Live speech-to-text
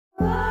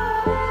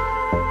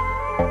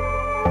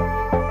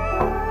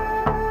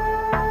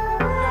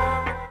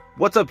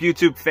What's up,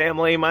 YouTube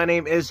family? My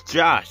name is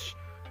Josh,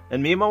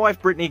 and me and my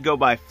wife Brittany go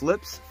by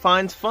Flips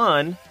Finds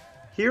Fun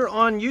here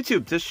on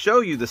YouTube to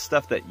show you the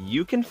stuff that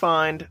you can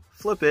find,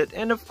 flip it,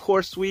 and of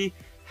course we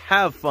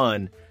have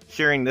fun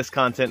sharing this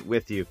content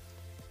with you.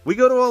 We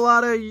go to a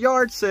lot of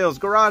yard sales,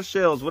 garage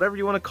sales, whatever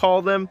you want to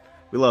call them.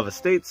 We love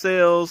estate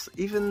sales,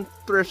 even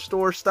thrift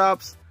store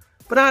stops,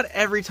 but not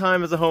every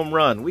time is a home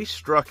run. We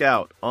struck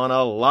out on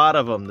a lot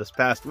of them this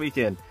past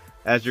weekend,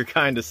 as you're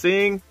kind of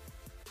seeing,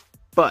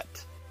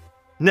 but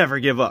never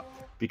give up,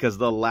 because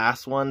the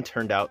last one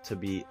turned out to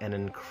be an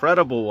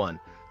incredible one.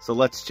 So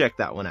let's check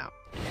that one out.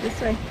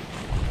 This way.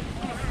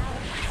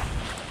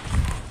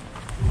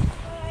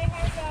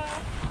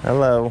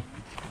 Hello.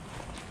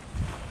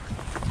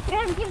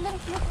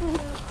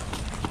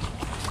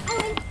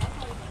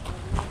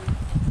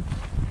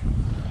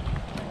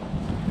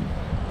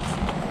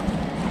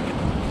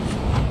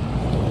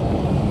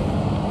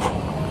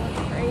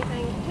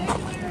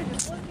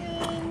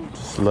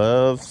 Just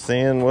love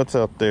seeing what's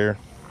up there.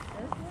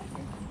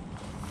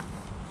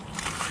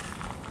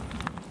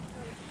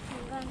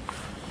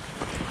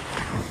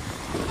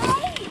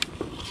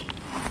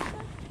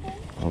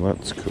 Oh,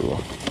 that's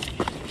cool.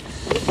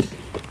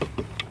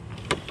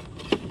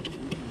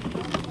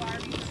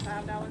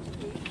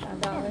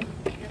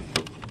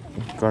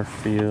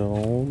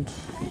 Garfield.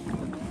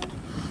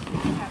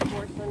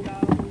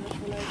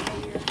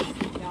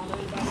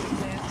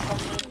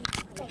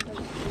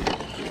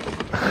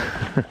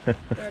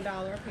 They're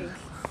 $1 a piece.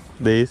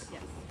 These?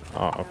 Yes.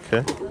 Oh,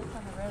 okay.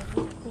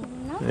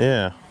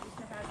 Yeah.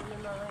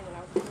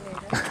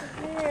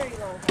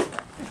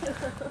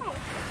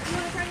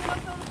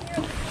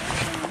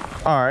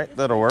 All right,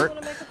 that'll work.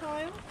 Want to make a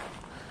pile?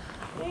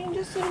 You can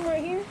just sit them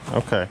right here.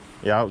 Okay.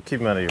 Yeah, I'll keep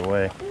them out of your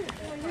way. Oh,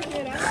 you're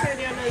good. I'll tear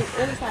down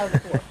the other side of the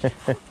porch.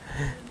 So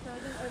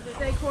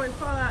the acorn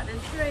fall out in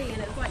the tree,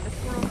 and it's like the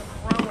squirrels are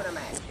throwing them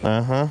at you.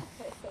 Uh-huh.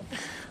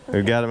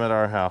 We've got them at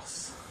our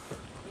house.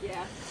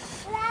 Yeah.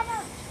 But I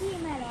don't see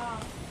them at all.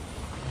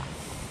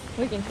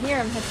 We can hear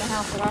them hit the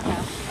house at our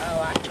house. Oh,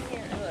 I can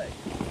hear it.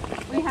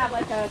 Look. We have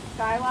like a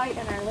skylight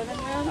in our living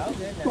room. Oh,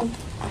 goodness.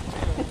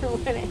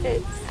 When it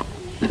hits.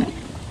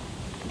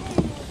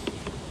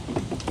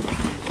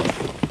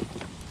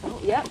 Oh,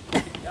 yep.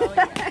 Oh,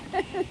 yeah.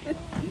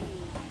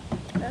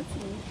 That's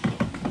neat.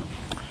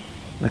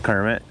 The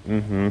Kermit.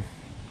 Mm-hmm.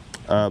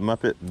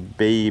 Muppet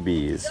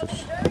Babies. Don't be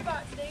dirty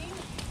box, Steve.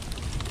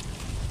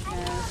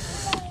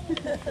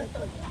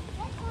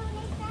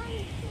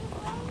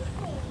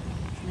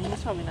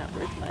 He's probably not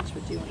worth much,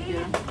 but do you want to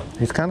hear him?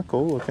 He's kind of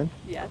cool looking.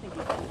 Yeah, I think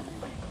he's cool.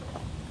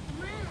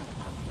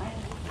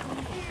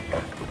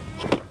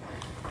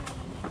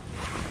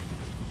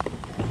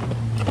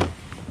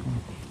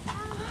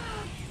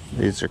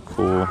 These are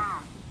cool. It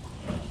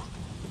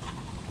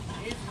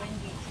is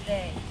windy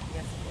today.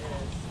 Yes,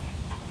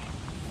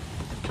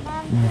 it is.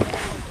 Mom, can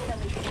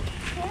we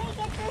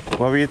get this?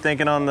 What were you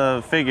thinking on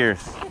the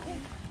figures?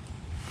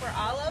 For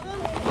all of them?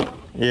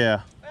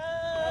 Yeah.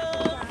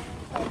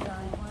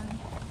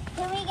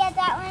 Can we get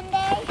that one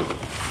day?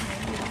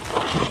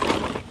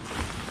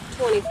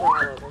 20 for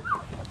all of them.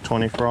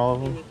 20 for all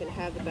of And them? you can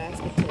have the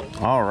basket too.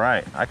 All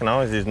right. I can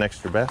always use an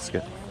extra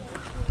basket.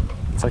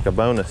 It's like a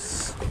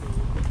bonus.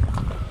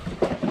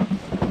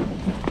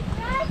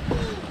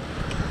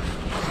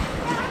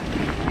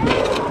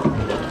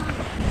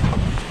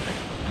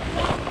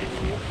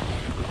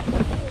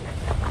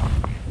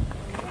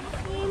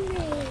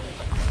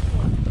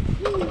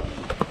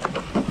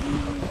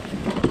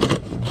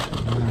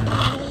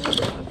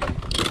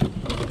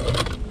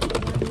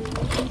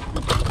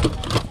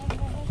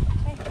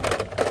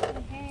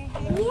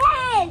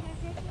 Yes!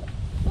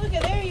 Look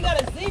at there, you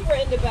got a zebra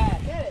in the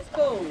back. That is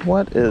cool.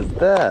 What is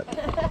that?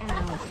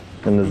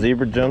 And the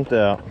zebra jumped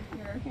out.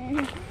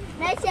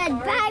 I said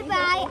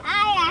bye-bye.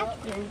 I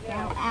asked you.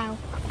 Ow.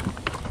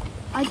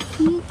 I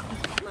keep.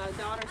 My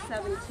daughter's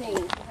 17. She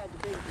had the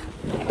big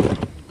one.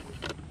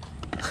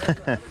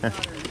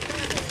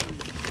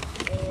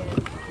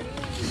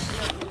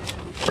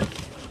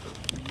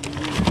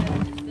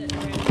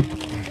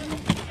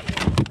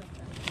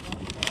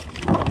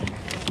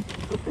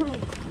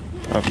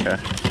 Okay.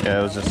 Yeah,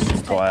 it was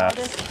just glass.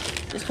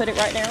 Just put it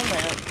right there on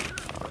that.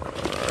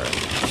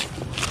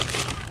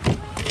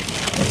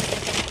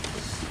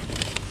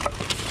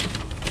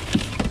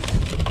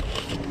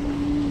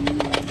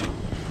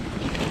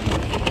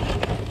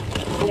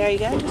 There you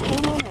go. Just pull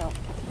them on out.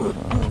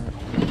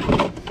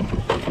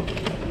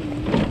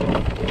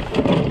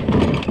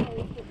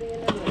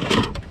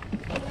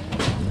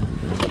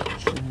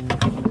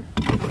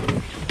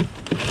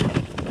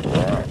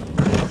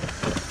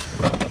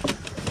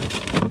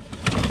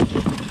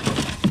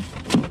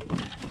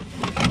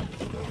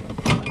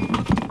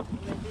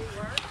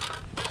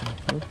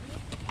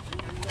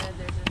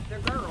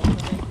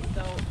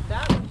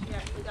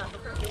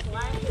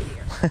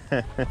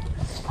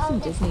 Some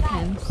Disney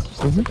pins.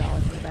 Just $1 in the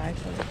bag.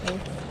 So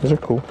Those are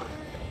cool.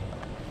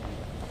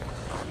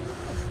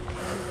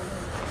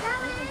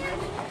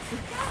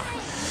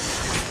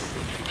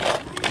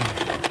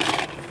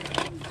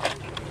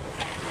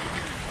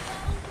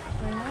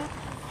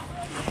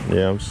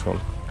 Yeah, I'm just gonna.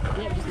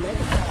 Yeah, just make it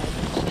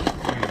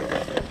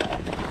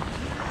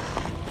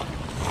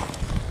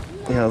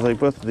Yeah, I was like,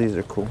 both of these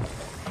are cool.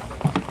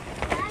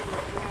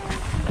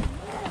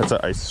 That's an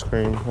ice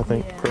cream, I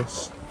think, Yeah.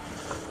 Chris.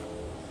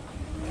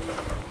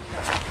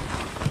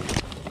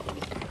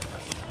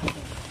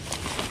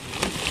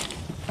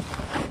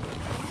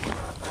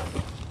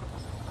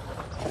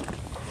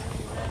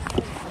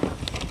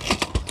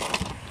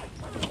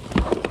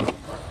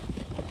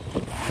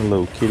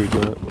 Hello Kitty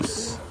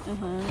Bucks.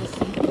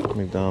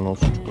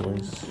 McDonald's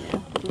toys.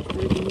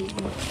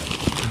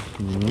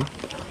 Mm-hmm.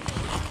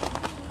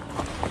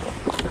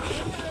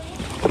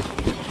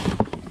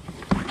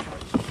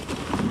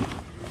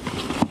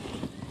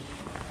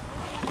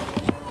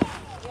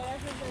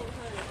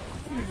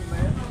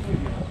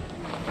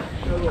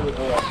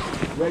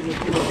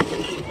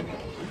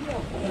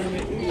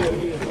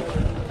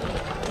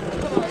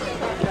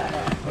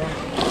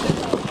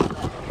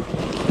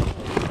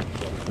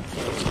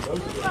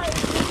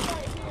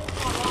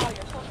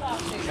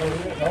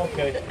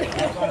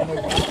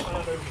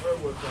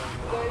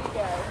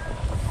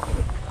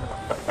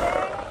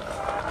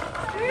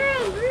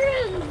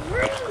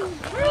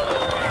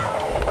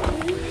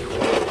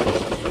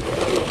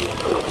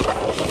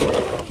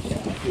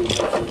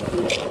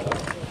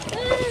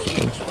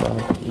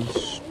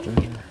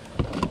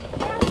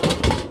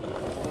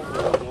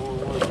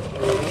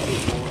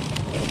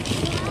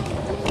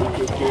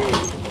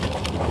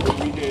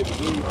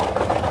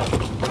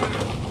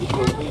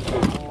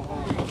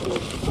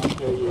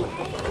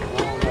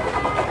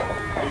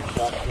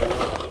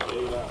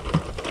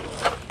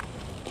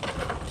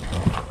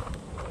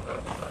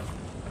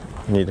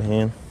 Need a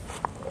hand?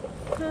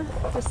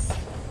 Just,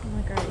 I'm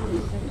like, alright,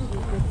 good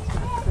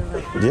stuff. So,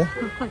 like, Yeah.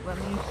 like, let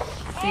me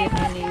see if I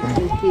need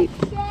to keep.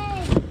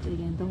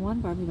 Again, the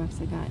one Barbie box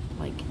I got,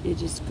 like, it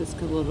just was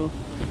a little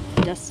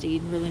dusty,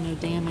 really no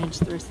damage.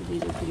 The rest of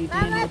these are pretty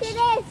Mom, look damaged.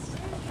 at this.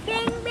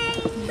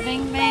 Bing,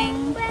 bing,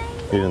 Bang, bang.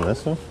 Even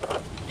this one?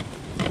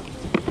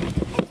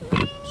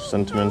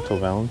 Sentimental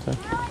Valentine.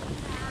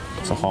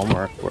 It's a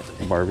Hallmark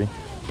Barbie.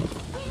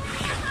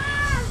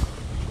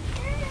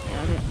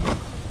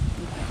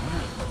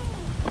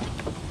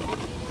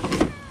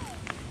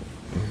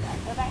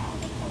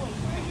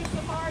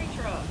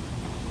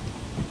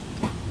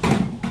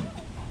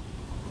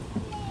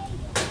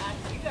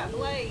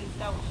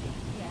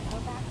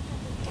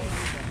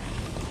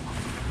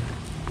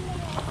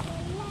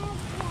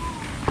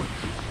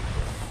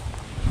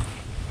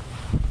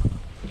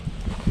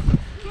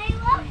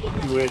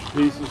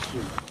 Pieces.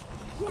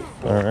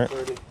 All right.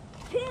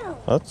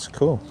 That's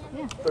cool.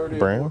 Yeah.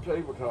 Brown.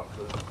 Tabletop.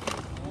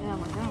 Yeah,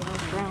 my God,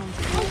 those browns.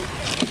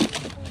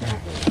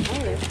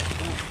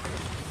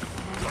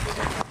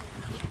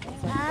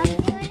 I'm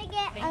going to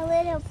get a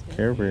little.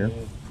 Care Bear.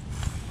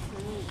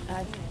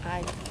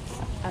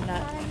 I'm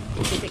not,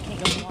 if it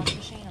can't go in the washing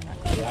machine, I'm not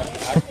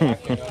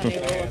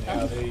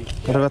going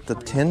What about the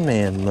Tin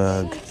Man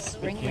mug? to.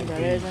 Ringling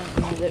Brothers,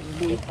 that would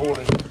be.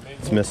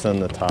 It's missing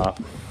the top.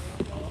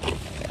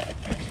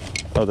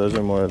 Oh, those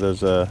are more of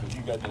those, Yeah,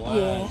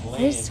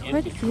 there's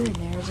quite a few in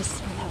there,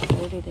 just how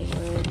dirty they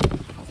were.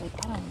 I was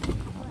like, I don't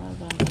know,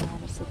 but I'm gonna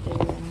have to sit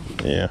there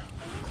and yeah.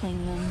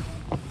 clean them.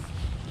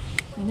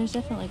 I mean, there's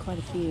definitely quite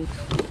a few.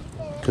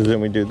 Because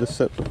didn't we do this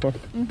set before?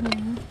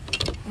 Mm-hmm.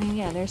 I mean,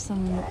 yeah, there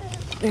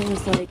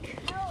was like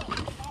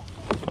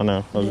Oh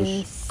no, I was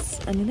just,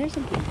 this. I mean, there's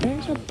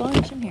a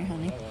bunch in here,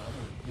 honey.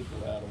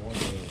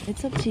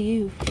 It's up to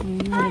you. I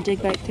mean, you want to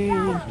dig back through.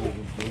 And,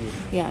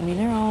 yeah, I mean,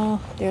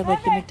 they're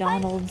like the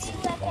McDonald's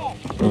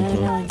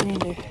and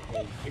Alexander.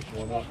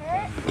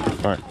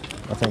 alright,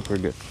 I think we're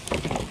good.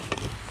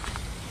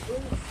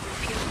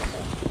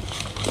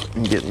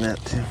 I'm getting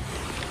that too.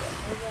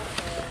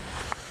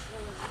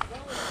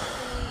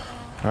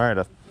 Alright,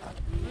 I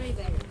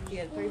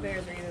Yeah, 3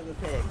 bears are either the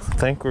pigs.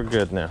 think we're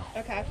good now.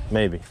 Okay.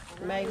 Maybe.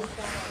 Maybe.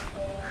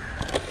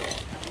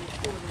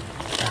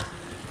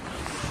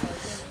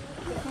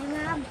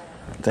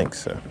 I think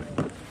so.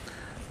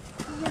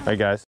 Alright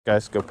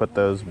guys, go put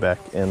those back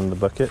in the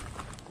bucket.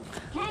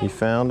 You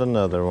found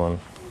another one.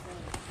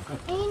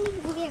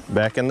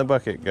 Back in the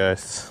bucket,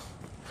 guys.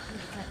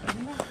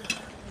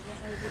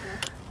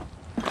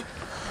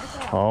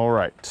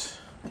 Alright.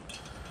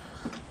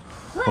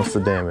 What's the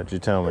damage? You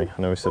tell me.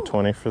 I know we said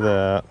 20 for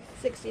that.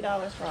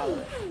 $60 for all of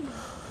it.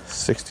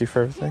 60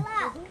 for everything?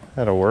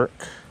 That'll work.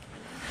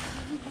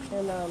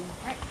 And let's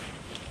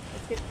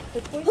get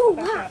the toys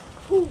back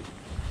out.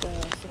 The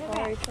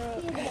safari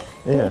truck.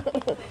 Yeah.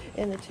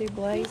 And the 2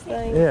 blaze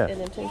things. Yeah. And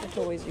then Tinker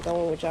Toys are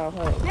going with y'all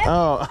home.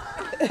 Oh.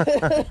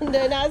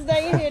 Then I was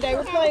staying here. They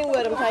were playing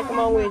with them. Take them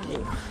on with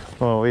you.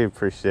 Well, we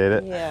appreciate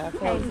it. Yeah.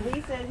 Because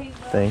he said he's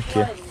Thank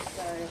you.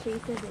 She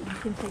said that you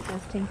can take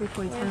those Tinker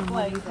Toys home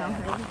when you tell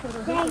her.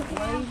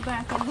 blaze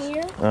back in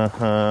here.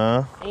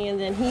 Uh-huh. And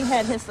then he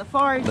had his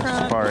safari truck.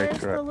 safari Where's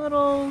truck. the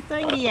little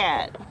thingy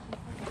at?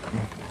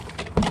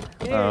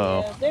 There Oh.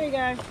 it is. There you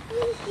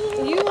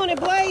go. You wanted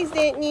blaze,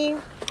 didn't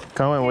you?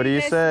 Cohen, what do you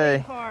That's say?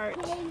 the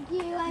part. Thank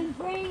you. I'm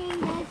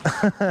bringing this.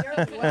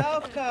 You're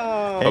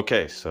welcome.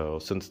 Okay, so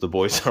since the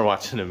boys are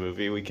watching a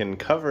movie, we can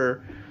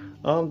cover.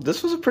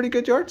 This was a pretty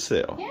good yard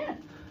sale. Yeah.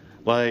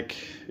 Like,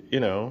 you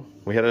know,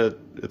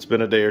 it's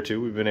been a day or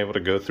two. We've been able to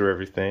go through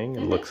everything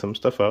and look some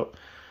stuff up.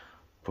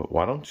 But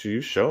why don't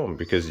you show them?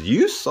 Because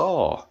you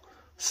saw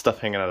stuff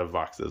hanging out of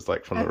boxes,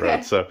 like from the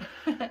road. So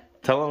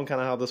tell them kind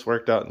of how this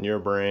worked out in your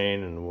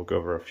brain, and we'll go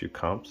over a few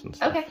comps and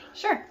stuff. Okay,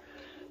 sure.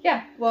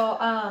 Yeah, well,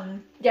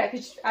 yeah,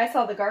 because I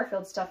saw the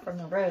Garfield stuff from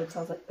the road, so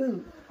I was like,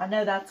 ooh, I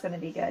know that's going to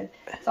be good.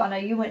 So I know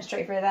you went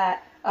straight for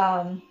that.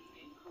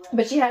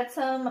 But she had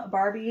some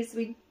Barbies.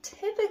 We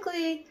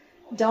typically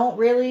don't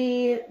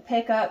really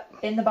pick up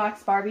in the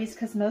box Barbies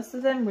because most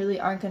of them really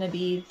aren't going to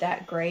be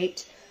that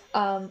great.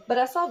 But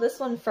I saw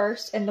this one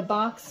first, and the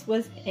box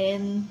was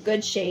in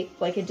good shape.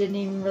 Like, it didn't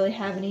even really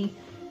have any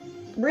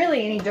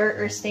dirt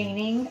or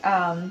staining.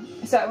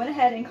 So I went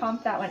ahead and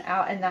comped that one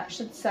out, and that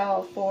should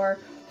sell for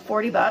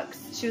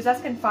 $40. She was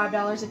asking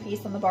 $5 a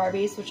piece on the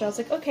Barbies, which I was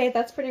like, okay,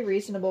 that's pretty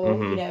reasonable,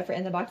 you know, for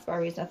in the box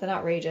Barbies, nothing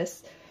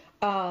outrageous.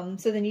 So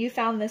then you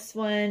found this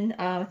one.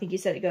 I think you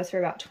said it goes for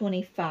about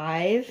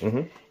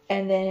 $25.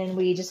 And then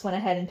we just went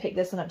ahead and picked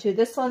this one up too.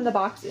 This one, the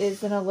box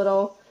is in a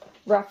little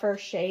rougher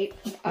shape.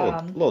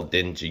 A little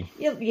dingy.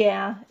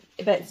 Yeah,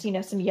 but it's, you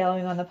know, some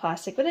yellowing on the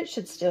plastic, but it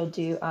should still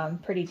do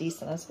pretty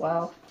decent as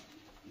well.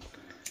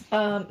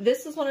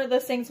 This is one of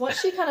those things, once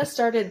she kind of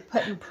started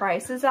putting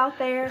prices out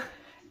there,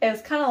 it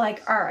was kind of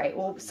like, all right,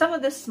 well, some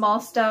of this small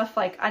stuff,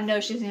 like, I know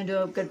she's going to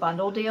do a good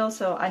bundle deal,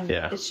 so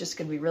it's just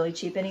going to be really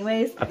cheap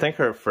anyways. I think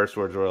her first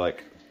words were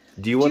like,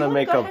 do you want to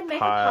make a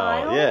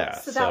pile? Yeah.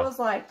 So that was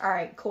like, all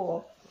right,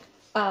 cool.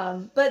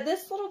 But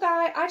this little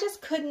guy, I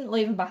just couldn't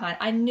leave him behind.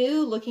 I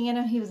knew looking at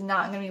him, he was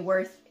not going to be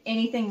worth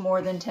anything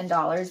more than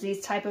 $10. These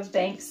type of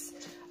banks,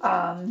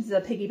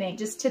 the piggy bank,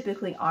 just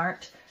typically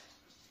aren't.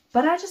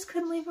 But I just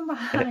couldn't leave him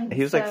behind.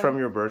 He was like from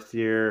your birth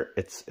year.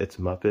 It's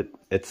Muppet.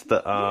 It's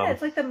the yeah,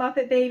 it's like the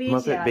Muppet Babies.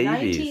 Muppet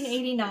Babies.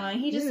 1989.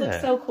 He just looks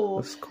so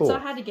cool. That's cool. So I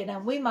had to get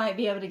him. We might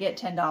be able to get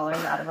 $10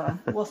 out of him.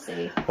 We'll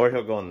see. Or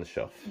he'll go on the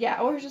shelf.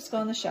 Yeah, or just go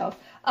on the shelf.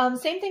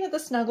 Same thing with the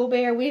Snuggle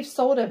Bear. We've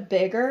sold a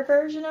bigger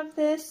version of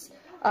this.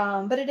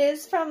 But it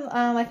is from,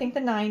 I think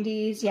the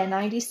 90s. Yeah,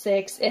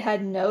 96. It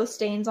had no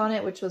stains on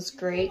it, which was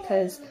great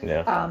because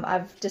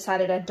I've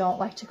decided I don't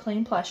like to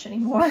clean plush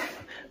anymore.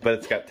 But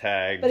it's got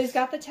tags. But he's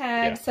got the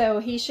tag, so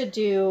he should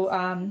do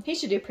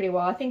pretty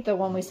well. I think the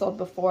one we sold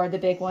before, the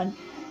big one,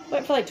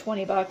 went for like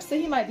 $20. So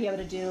he might be able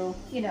to do,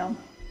 you know,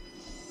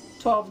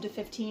 12 to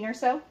 15 or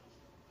so.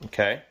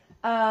 Okay.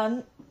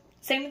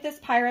 Same with this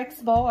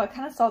Pyrex bowl. I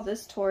kind of saw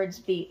this towards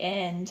the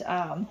end.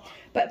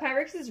 But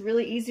Pyrex is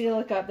really easy to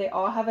look up. They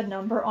all have a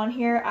number on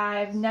here.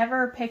 I've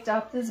never picked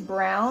up this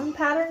brown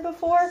pattern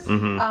before.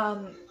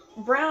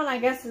 Brown, I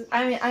guess,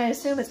 I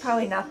assume it's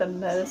probably not the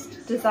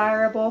most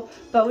desirable,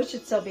 but we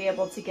should still be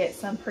able to get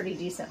some pretty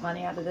decent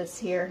money out of this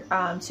here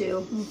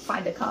to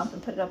find a comp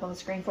and put it up on the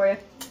screen for you.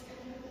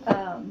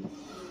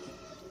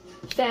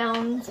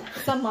 Found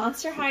some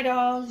Monster High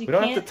Dogs. We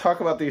don't have to talk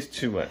about these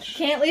too much.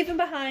 Can't leave them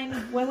behind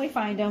when we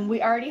find them.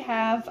 We already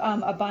have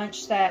a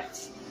bunch that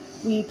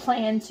we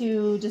plan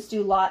to just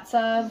do lots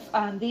of.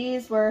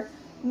 These were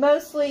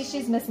mostly,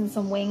 she's missing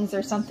some wings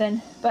or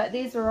something, but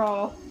these are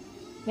all,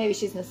 maybe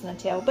she's missing a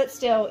tail, but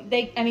still,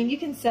 I mean, you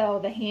can sell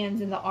the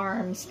hands and the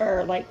arms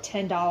for like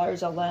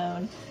 $10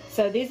 alone.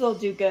 So these will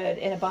do good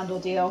in a bundle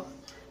deal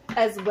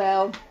as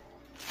well.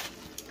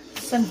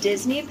 Some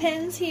Disney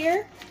pins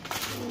here.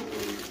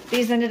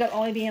 These ended up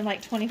only being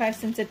like 25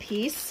 cents a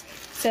piece.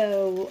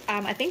 So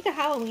I think the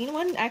Halloween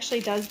one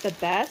actually does the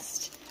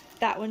best.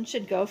 That one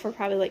should go for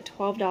probably like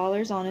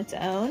 $12 on its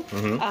own.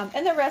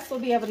 And the rest will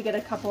be able to get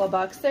a couple of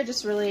bucks. They were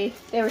just really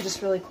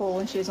cool,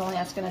 and she was only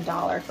asking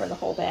 $1 for the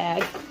whole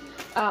bag.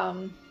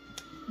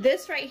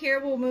 This right here,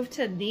 we'll move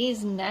to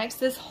these next.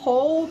 This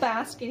whole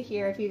basket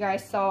here, if you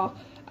guys saw,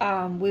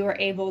 we were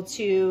able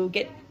to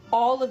get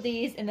all of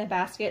these in the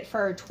basket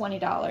for $20.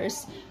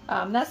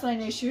 That's when I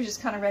knew she was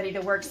just kind of ready to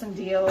work some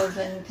deals,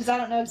 and because I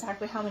don't know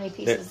exactly how many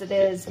pieces it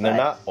is. And they're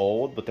not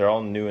old, but they're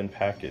all new in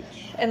package.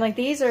 And like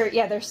these are,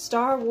 yeah, they're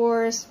Star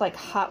Wars, like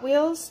Hot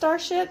Wheels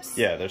starships.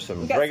 Yeah, there's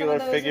some regular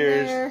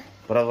figures.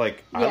 But I was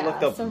like, I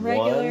looked up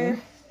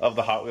one of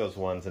the Hot Wheels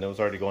ones, and it was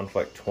already going for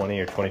like 20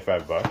 or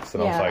 25 bucks.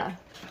 And I was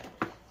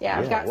like, yeah,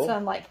 I've got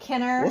some like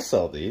Kenner. We'll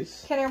sell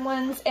these. Kenner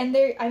ones, and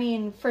they're, I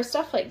mean, for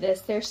stuff like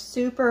this, they're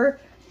super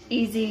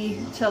easy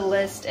to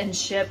list and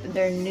ship.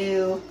 They're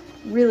new,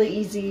 really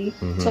easy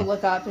to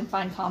look up and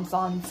find comps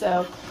on.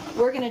 So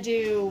we're gonna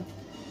do,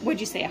 would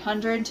you say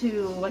 100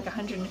 to like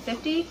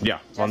 150? Yeah,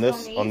 on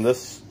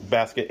this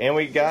basket, and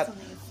we got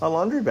a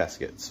laundry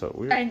basket.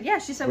 So and yeah,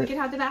 she said we could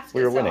have the basket.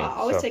 We were winning. So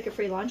I'll always take a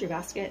free laundry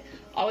basket.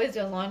 Always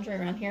doing laundry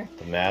around here.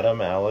 The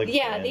Madame Alexander.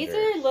 Yeah, these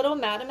are little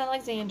Madame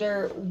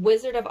Alexander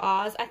Wizard of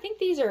Oz. I think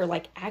these are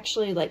like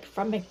actually like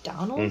from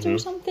McDonald's or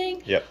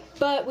something. Yep.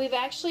 But we've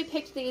actually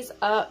picked these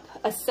up,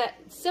 a set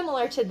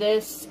similar to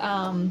this.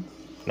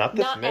 Not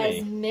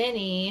as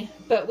many,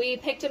 but we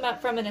picked them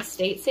up from an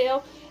estate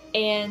sale.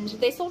 and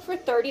they sold for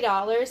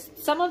 $30.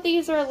 Some of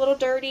these are a little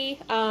dirty,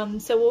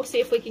 so we'll see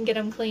if we can get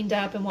them cleaned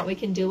up and what we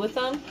can do with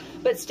them.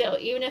 But still,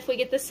 even if we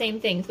get the same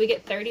thing, if we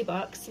get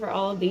 $30 for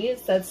all of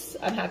these,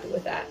 I'm happy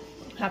with that.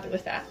 I'm happy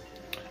with that.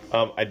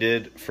 I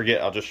did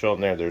forget, I'll just show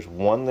them there. There's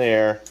one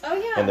there. Oh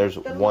yeah. And there's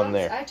one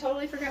there. I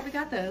totally forgot we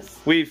got those.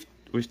 We've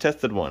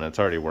tested one. It's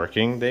already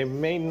working. They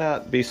may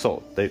not be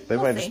sold. They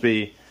might just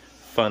be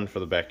fun for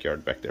the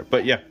backyard back there.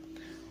 But yeah,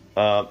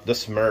 the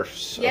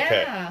Smurfs. Yeah.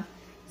 Okay.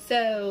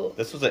 So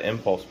this was an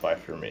impulse buy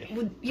for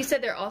me. You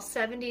said they're all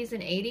 70s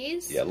and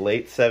 80s? Yeah,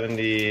 late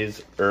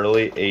 70s,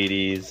 early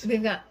 80s.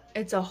 We've got,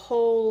 it's a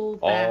whole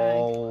bag.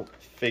 All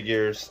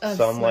figures. Of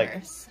Some Smurfs.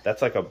 like,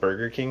 that's like a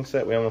Burger King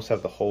set. We almost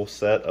have the whole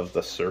set of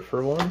the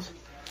surfer ones.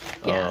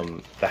 Yeah.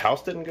 The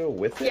house didn't go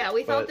with it. Yeah,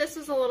 we thought this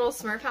was a little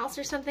Smurf house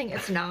or something.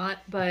 It's not,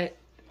 but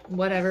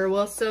whatever.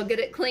 We'll still get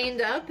it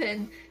cleaned up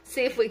and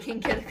see if we can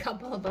get a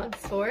couple of bucks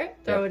for it.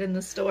 Throw it in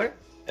the store.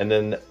 And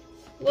then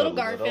Little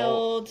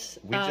Garfield,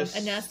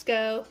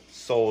 Inesco.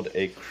 Sold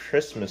a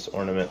Christmas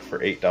ornament for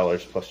 $8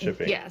 plus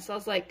shipping. Yeah, so I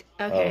was like,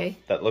 okay.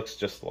 That looks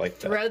just like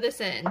that. Throw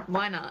this in.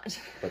 Why not?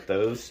 But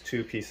those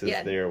two pieces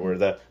there were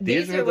the...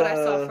 These are what I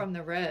saw from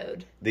the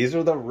road. These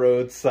were the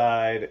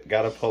roadside,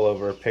 gotta pull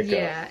over, pick up.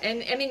 Yeah,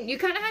 and I mean, you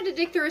kind of had to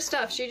dig through her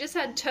stuff. She just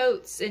had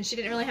totes, and she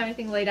didn't really have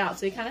anything laid out,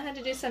 so you kind of had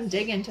to do some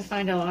digging to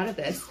find a lot of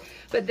this.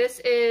 But this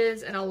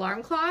is an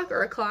alarm clock,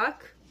 or a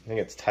clock. I think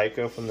it's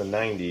Tyco from the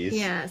 90s.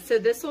 Yeah, so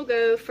this will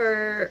go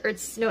for,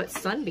 it's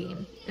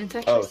Sunbeam. It's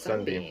actually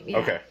Sunbeam. Yeah.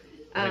 Okay.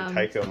 I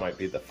think Tyco might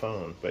be the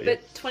phone, but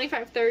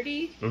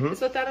 $25.30 is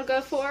what that'll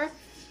go for.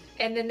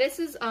 And then this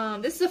is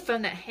a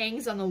phone that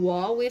hangs on the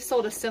wall. We've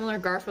sold a similar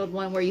Garfield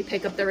one where you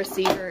pick up the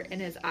receiver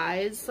and his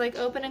eyes like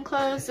open and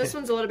close. This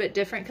one's a little bit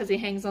different because he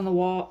hangs on the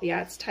wall.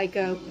 Yeah, it's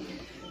Tyco.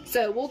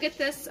 So we'll get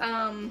this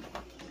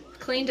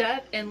cleaned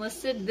up and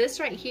listed. This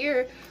right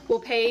here will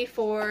pay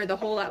for the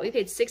whole lot. We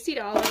paid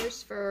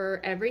 $60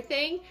 for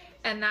everything,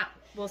 and that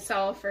will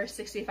sell for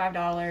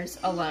 $65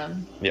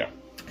 alone. Yeah.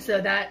 So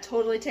that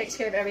totally takes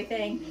care of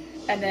everything.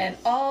 And then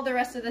all the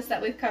rest of this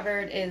that we've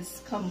covered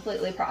is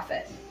completely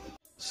profit.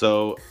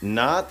 So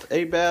not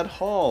a bad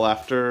haul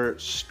after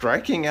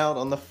striking out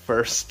on the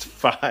first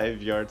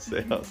 5 yard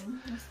sales.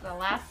 This is the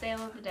last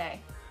sale of the day.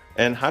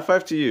 And high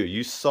five to you.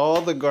 You saw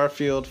the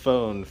Garfield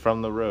phone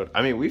from the road.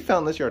 I mean, we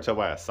found this yard sale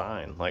by a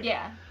sign. Like,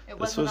 yeah, it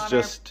wasn't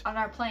on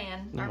our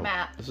plan, our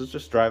map. This was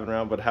just driving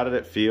around. But how did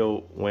it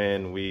feel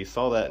when we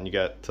saw that and you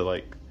got to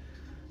like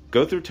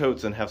go through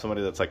totes and have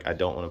somebody that's like, I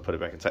don't want to put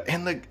it back inside.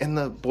 And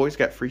the boys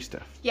got free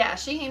stuff. Yeah,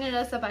 she handed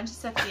us a bunch of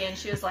stuff and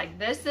she was like,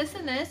 this,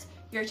 and this.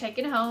 You're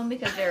taking it home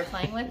because they were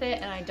playing with it,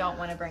 and I don't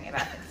want to bring it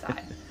back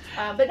inside.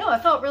 But no,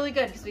 it felt really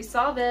good because we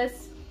saw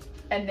this,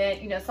 and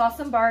then saw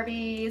some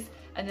Barbies.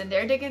 And then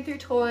they're digging through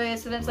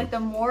toys. So then it's like the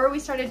more we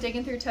started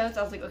digging through totes,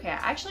 I was like, okay, I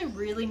actually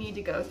really need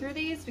to go through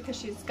these because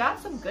she's got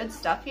some good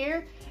stuff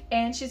here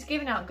and she's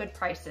giving out good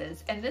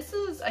prices. And this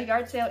is a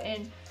yard sale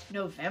in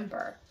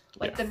November,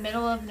 like the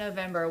middle of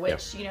November,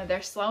 which,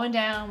 they're slowing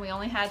down. We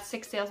only had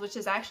 6 sales, which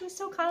is actually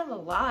still kind of a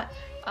lot.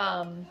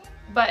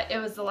 But it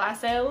was the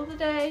last sale of the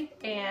day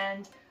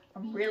and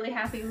I'm really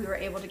happy we were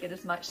able to get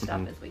as much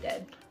stuff as we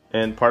did.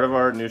 And part of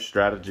our new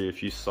strategy,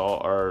 if you saw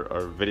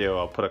our video,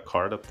 I'll put a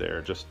card up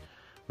there.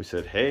 We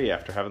said, hey,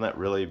 after having that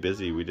really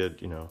busy, we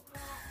did,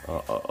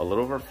 a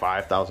little over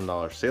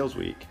 $5,000 sales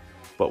week.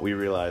 But we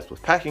realized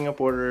with packing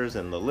up orders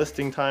and the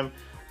listing time,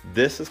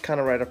 this is kind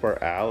of right up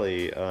our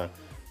alley.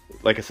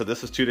 Like I said,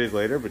 this is 2 days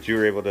later, but you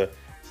were able to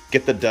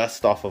get the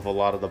dust off of a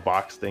lot of the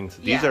box things.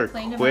 These are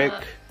quick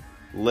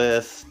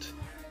list,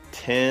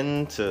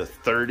 10 to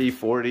 30,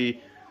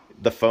 40.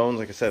 The phones,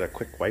 like I said, a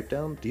quick wipe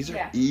down. These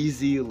are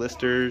easy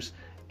listers,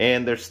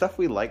 and there's stuff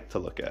we like to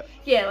look at.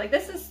 Yeah, like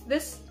this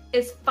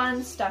is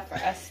fun stuff for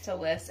us to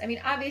list. I mean,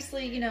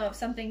 obviously, if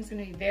something's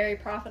going to be very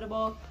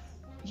profitable,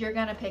 you're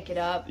going to pick it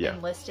up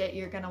and list it.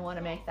 You're going to want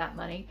to make that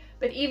money.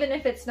 But even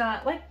if it's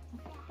not, like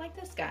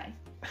this guy,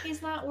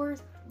 he's not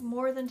worth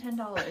more than $10,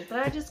 but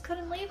I just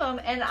couldn't leave him,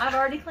 and I've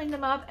already cleaned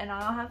them up, and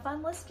I'll have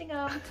fun listing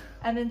them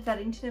and then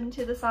setting them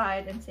to the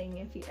side and seeing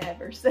if he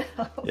ever sells.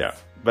 Yeah,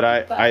 but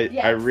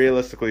I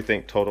realistically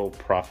think total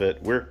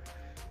profit,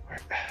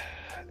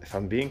 if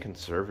I'm being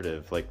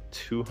conservative, like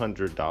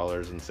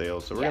 $200 in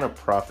sales, so we're gonna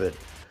profit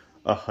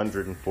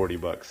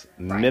 $140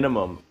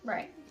 minimum.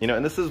 Right.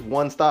 And this is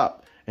one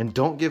stop, and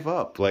don't give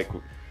up. Like,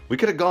 we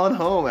could have gone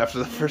home after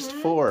the first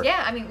 4.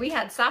 Yeah, I mean, we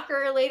had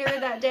soccer later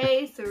that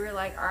day, so we were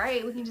like, all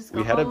right, we can just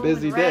go home a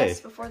busy and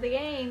rest before the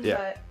game. Yeah.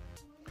 But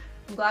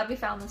I'm glad we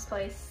found this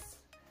place.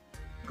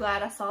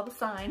 Glad I saw the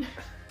sign.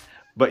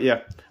 But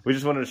yeah, we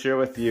just wanted to share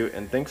with you,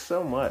 and thanks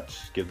so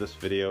much. Give this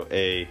video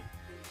a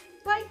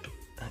like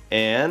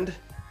and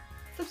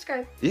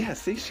subscribe. Yeah,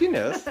 see, she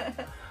knows.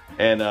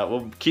 And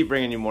we'll keep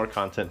bringing you more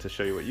content to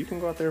show you what you can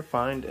go out there,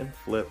 find, and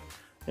flip.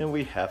 And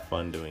we have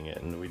fun doing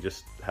it, and we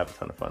just have a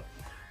ton of fun.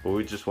 But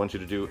we just want you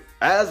to do,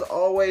 as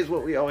always,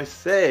 what we always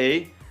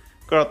say.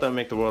 Go out there and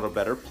make the world a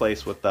better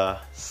place with a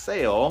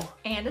sale.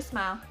 And a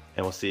smile.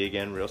 And we'll see you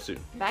again real soon.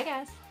 Bye,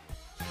 guys.